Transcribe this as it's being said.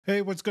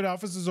Hey, what's good,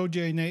 Alpha? This is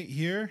OGA Nate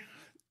here,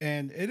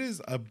 and it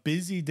is a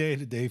busy day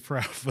today for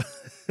Alpha.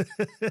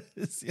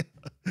 Yeah.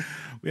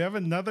 We have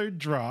another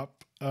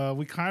drop.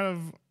 We kind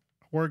of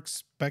were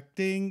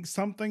expecting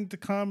something to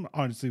come.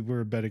 Honestly, we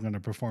were betting on a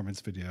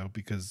performance video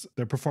because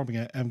they're performing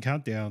at M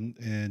Countdown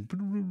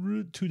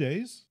in 2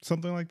 days,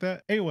 something like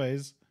that.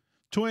 Anyways,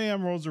 2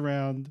 a.m. rolls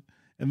around,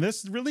 and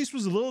this release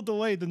was a little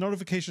delayed. The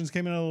notifications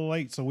came in a little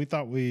late, so we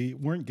thought we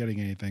weren't getting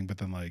anything. But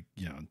then,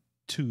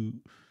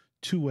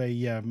 2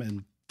 a.m.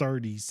 and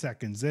 30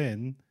 seconds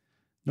in,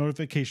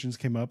 notifications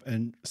came up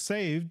and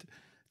saved.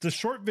 It's a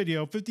short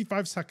video,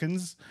 55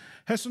 seconds.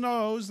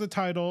 Hesonoo is the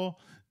title.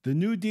 The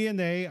New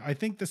DNA. I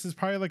think this is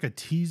probably like a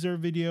teaser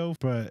video,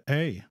 but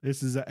hey,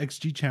 this is an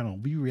XG channel.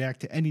 We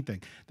react to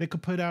anything. They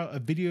could put out a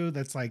video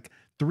that's like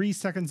 3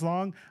 seconds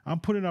long. I'm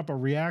putting up a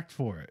react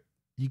for it.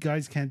 You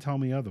guys can't tell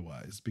me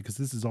otherwise because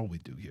this is all we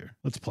do here.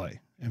 Let's play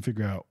and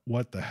figure out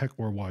what the heck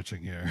we're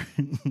watching here.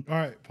 All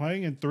right,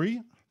 playing in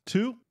 3,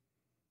 2.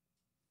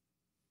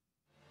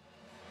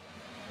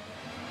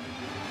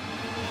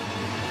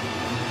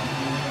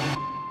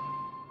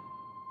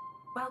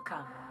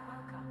 Welcome.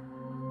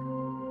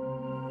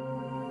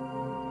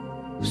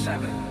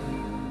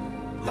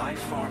 7. Life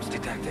forms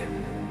detected.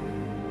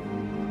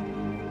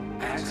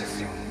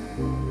 Accessing.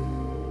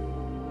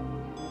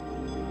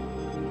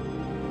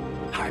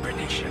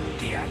 Hibernation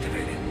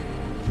deactivated.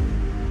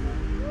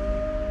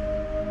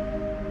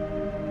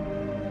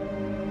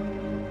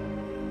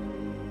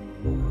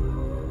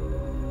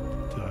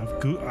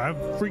 Dude, I have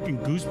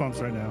freaking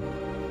goosebumps right now.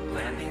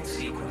 Landing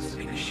sequence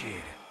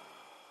initiated.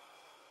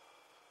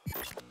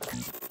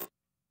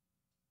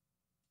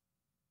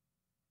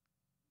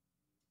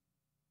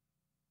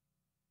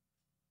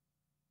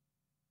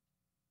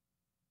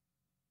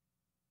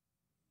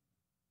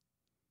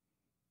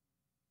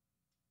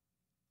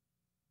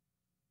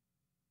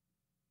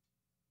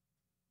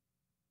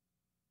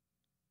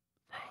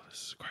 Bro, this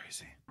is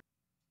crazy.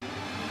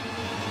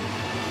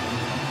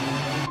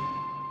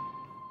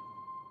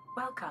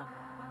 Welcome.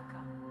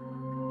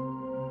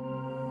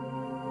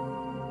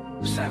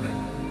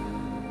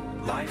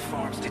 7. Life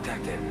forms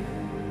detected.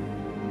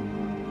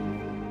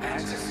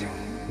 Accessing.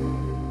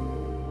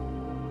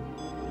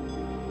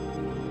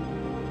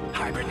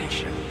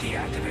 Hibernation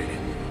deactivated.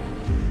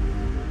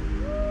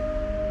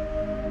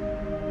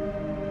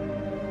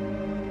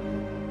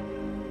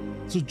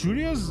 So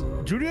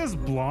Julia's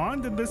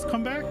blonde in this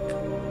comeback?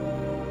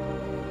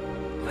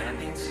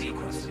 Landing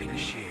sequence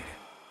initiated.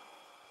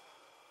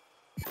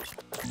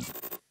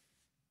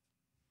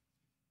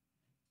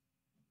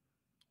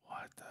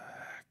 What the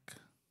heck?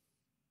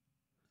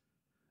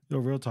 Yo,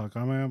 real talk.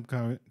 I'm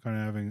kind of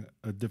having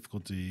a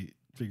difficulty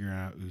figuring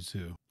out who's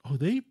who. Oh,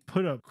 they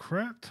put up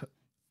crap.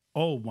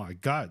 Oh my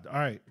God. All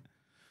right.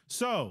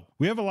 So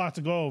we have a lot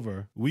to go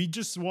over. We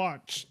just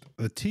watched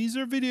a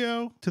teaser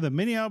video to the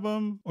mini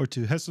album or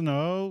to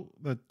Hesonoo,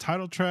 the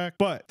title track,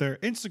 but their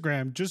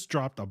Instagram just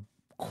dropped a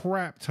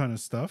crap ton of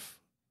stuff.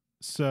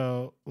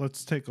 So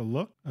let's take a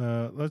look.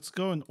 Let's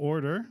go in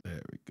order.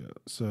 There we go.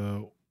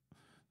 So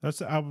that's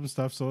the album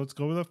stuff. So let's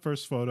go with the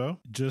first photo.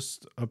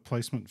 Just a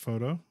placement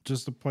photo.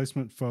 Just a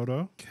placement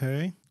photo.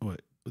 Okay.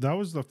 Wait, that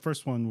was the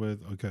first one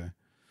with, okay.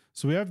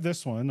 So we have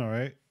this one. All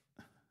right.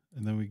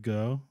 And then we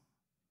go.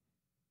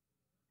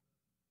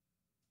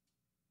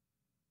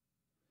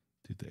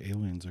 Dude, the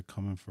aliens are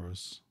coming for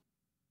us.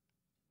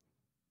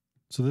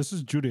 So this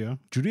is Julia.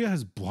 Julia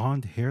has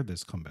blonde hair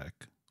this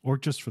comeback. Or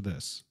just for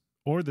this.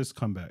 Or this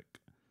comeback.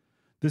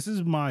 This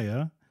is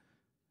Maya.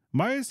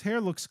 Maya's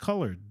hair looks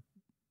colored.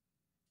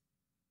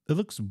 It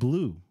looks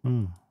blue.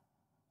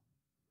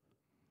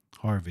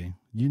 Harvey.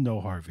 You know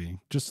Harvey.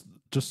 Just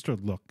her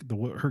look.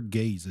 Her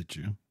gaze at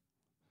you.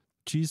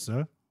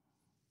 Chisa.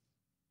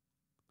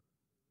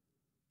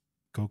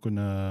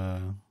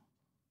 Coconut.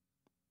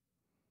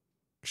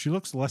 She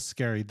looks less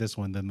scary this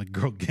one than the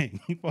girl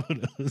gang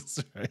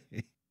photos,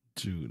 right?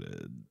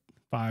 Judith.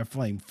 Fire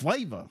Flame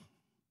Flavor.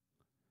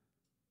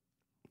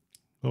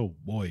 Oh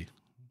boy.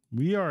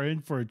 We are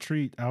in for a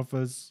treat,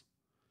 Alphas.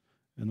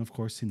 And of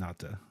course,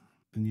 Hinata.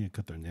 They need to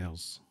cut their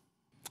nails.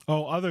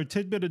 Oh, other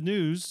tidbit of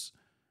news.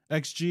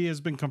 XG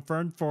has been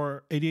confirmed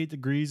for 88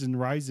 degrees and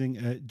rising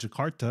at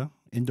Jakarta,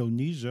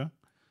 Indonesia.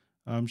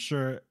 I'm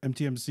sure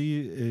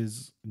MTMC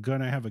is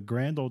going to have a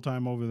grand old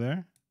time over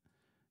there.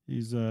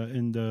 He's an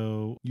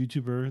Indo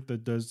YouTuber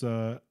that does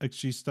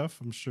XG stuff.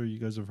 I'm sure you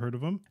guys have heard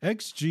of him.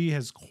 XG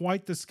has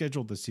quite the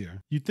schedule this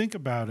year. You think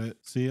about it.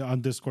 See,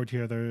 on Discord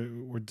here, they're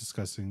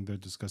discussing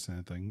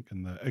a thing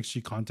in the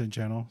XG content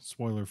channel,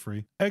 spoiler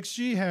free.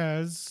 XG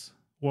has,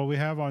 what we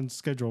have on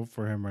schedule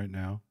for him right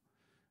now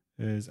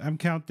is M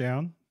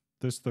Countdown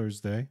this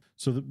Thursday.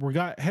 So we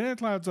got Head and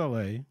Clouds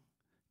LA,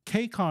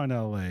 KCON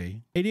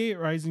LA, 88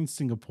 Rising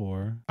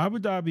Singapore, Abu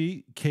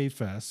Dhabi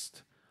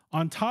K-Fest.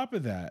 On top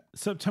of that,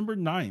 September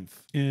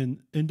 9th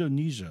in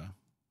Indonesia.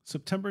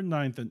 September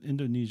 9th in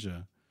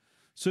Indonesia.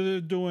 So they're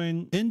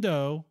doing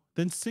Indo,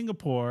 then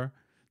Singapore.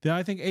 Then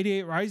I think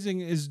 88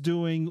 Rising is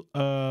doing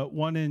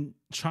one in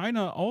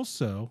China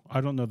also. I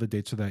don't know the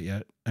dates of that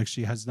yet.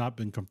 Actually has not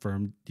been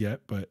confirmed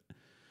yet, but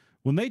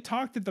When they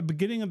talked at the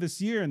beginning of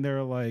this year and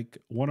they're like,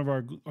 one of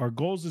our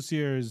goals this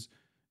year is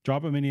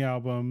drop a mini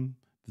album.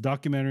 The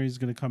documentary is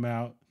going to come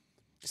out.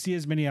 See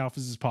as many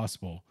alphas as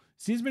possible.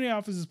 See as many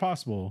alphas as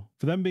possible.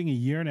 For them being a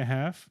year and a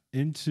half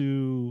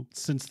into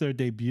since their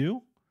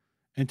debut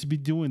and to be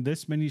doing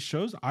this many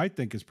shows, I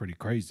think is pretty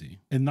crazy.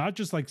 And not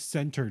just like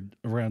centered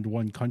around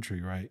one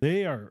country, right?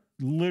 They are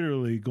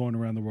literally going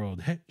around the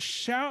world. Hey,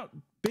 shout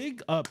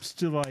big ups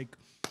to like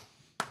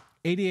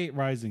 88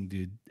 Rising,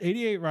 dude.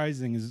 88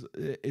 Rising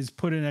is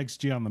putting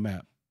XG on the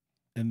map.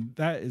 And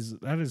that is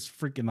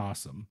freaking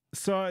awesome.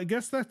 So I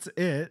guess that's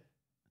it.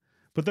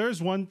 But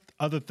there's one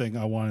other thing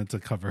I wanted to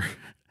cover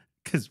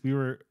because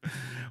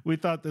we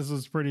thought this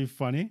was pretty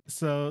funny.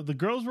 So the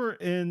girls were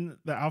in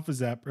the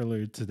ALPHAZ app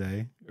earlier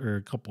today,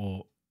 or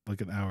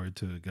like an hour or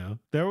two ago.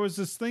 There was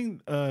this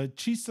thing,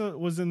 Chisa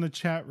was in the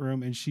chat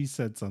room and she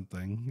said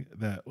something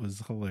that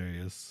was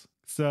hilarious.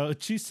 So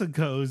Chisa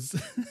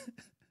goes,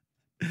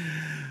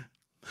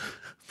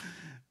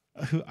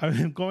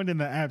 I'm going in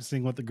the app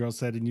seeing what the girl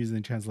said and using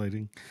and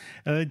translating.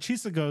 And then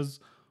Chisa goes,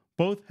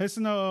 both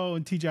Hesonoo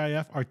and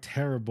TGIF are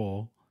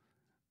terrible.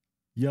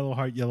 Yellow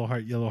heart, yellow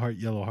heart, yellow heart,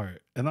 yellow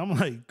heart. And I'm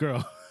like,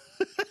 girl,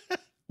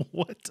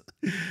 what?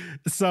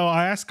 So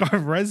I asked our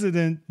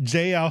resident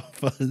J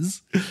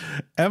ALPHAZ,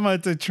 Emma,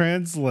 to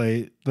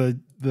translate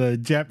the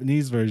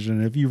Japanese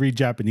version. If you read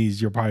Japanese,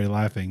 you're probably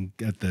laughing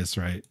at this,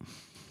 right?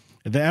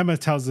 And then Emma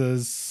tells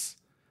us,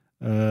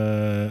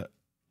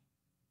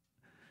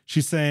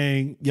 she's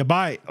saying,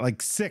 yabai,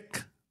 like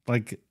sick,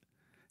 like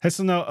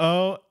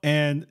Hesonoo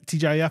and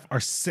TGIF are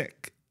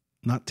sick,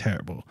 not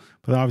terrible.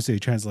 But obviously, a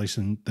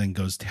translation then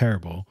goes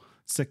terrible,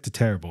 sick to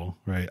terrible,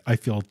 right? I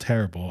feel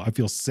terrible. I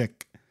feel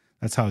sick.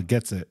 That's how it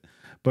gets it.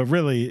 But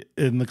really,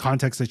 in the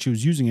context that she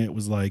was using it,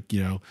 was like,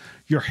 you know,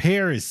 your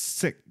hair is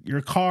sick,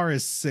 your car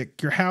is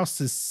sick, your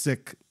house is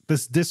sick,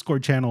 this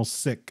Discord channel is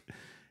sick,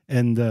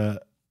 and the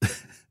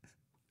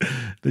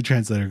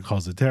translator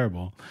calls it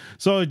terrible.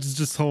 So it's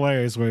just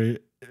hilarious where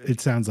it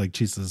sounds like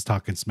Chisa is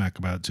talking smack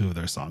about two of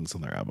their songs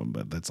on their album,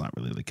 but that's not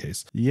really the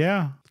case.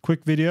 Yeah,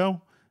 quick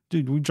video.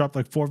 Dude, we dropped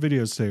like 4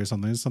 videos today or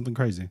something. It's something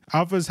crazy.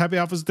 ALPHAZ, happy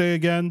ALPHAZ Day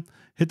again.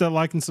 Hit that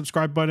like and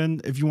subscribe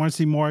button. If you want to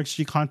see more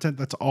XG content,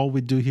 that's all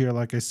we do here.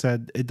 Like I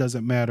said, it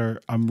doesn't matter.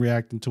 I'm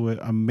reacting to it.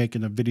 I'm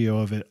making a video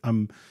of it.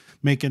 I'm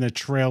making a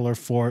trailer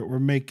for it. We're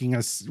making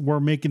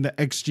the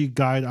XG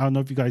guide. I don't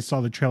know if you guys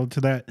saw the trailer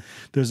to that.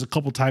 There's a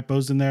couple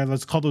typos in there.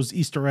 Let's call those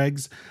Easter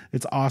eggs.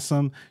 It's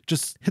awesome.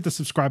 Just hit the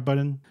subscribe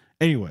button.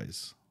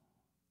 Anyways,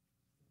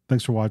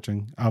 thanks for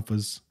watching.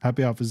 ALPHAZ.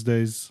 Happy ALPHAZ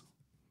Days.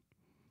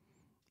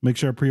 Make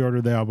sure to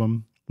pre-order the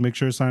album. Make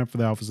sure to sign up for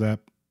the ALPHAZ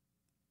app.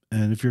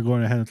 And if you're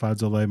going to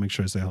Clouds LA, make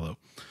sure to say hello.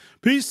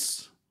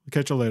 Peace. We'll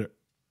catch you later.